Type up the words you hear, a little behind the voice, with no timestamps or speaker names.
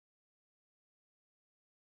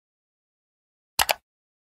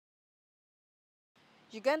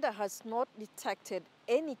Uganda has not detected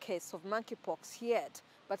any case of monkeypox yet,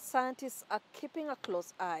 but scientists are keeping a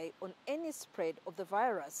close eye on any spread of the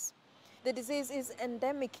virus. The disease is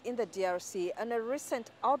endemic in the DRC, and a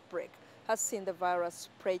recent outbreak has seen the virus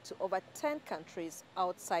spread to over 10 countries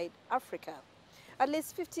outside Africa. At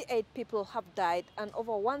least 58 people have died and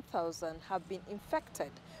over 1,000 have been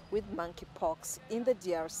infected with monkeypox in the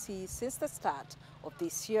DRC since the start of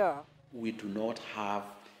this year. We do not have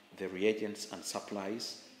the reagents and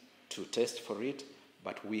supplies to test for it,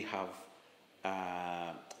 but we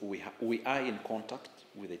are in contact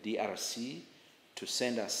with the DRC to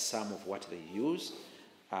send us some of what they use.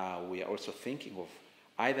 We are also thinking of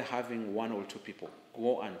either having one or two people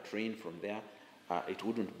go and train from there. It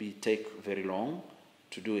wouldn't take very long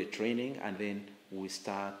to do a training, and then we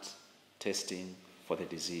start testing for the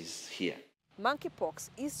disease here. Monkeypox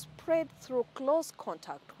is spread through close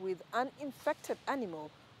contact with an infected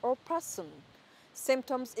animal or person.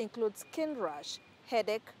 Symptoms include skin rash,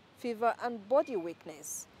 headache, fever, and body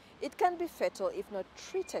weakness. It can be fatal if not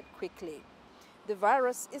treated quickly. The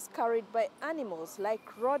virus is carried by animals like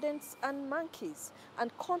rodents and monkeys,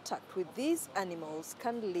 and contact with these animals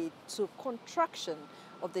can lead to contraction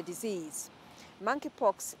of the disease.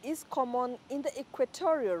 Monkeypox is common in the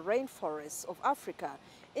equatorial rainforests of Africa,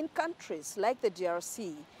 in countries like the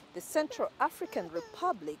DRC, the Central African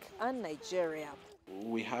Republic, and Nigeria.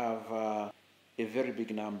 We have a very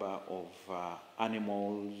big number of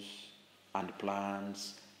animals and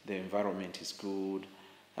plants. The environment is good.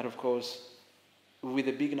 And of course, with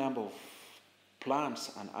a big number of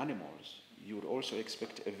plants and animals, you would also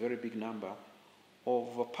expect a very big number of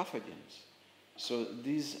pathogens. So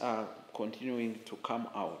these are continuing to come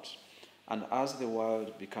out. And as the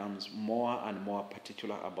world becomes more and more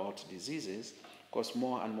particular about diseases, of course,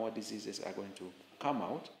 more and more diseases are going to come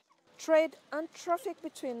out. Trade and traffic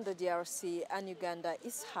between the DRC and Uganda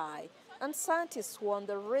is high, and scientists warn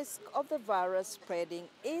the risk of the virus spreading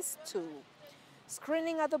is too.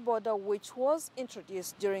 Screening at the border, which was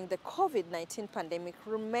introduced during the COVID-19 pandemic,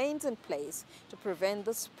 remains in place to prevent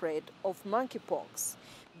the spread of monkeypox.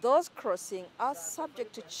 Those crossing are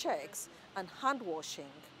subject to checks and hand washing.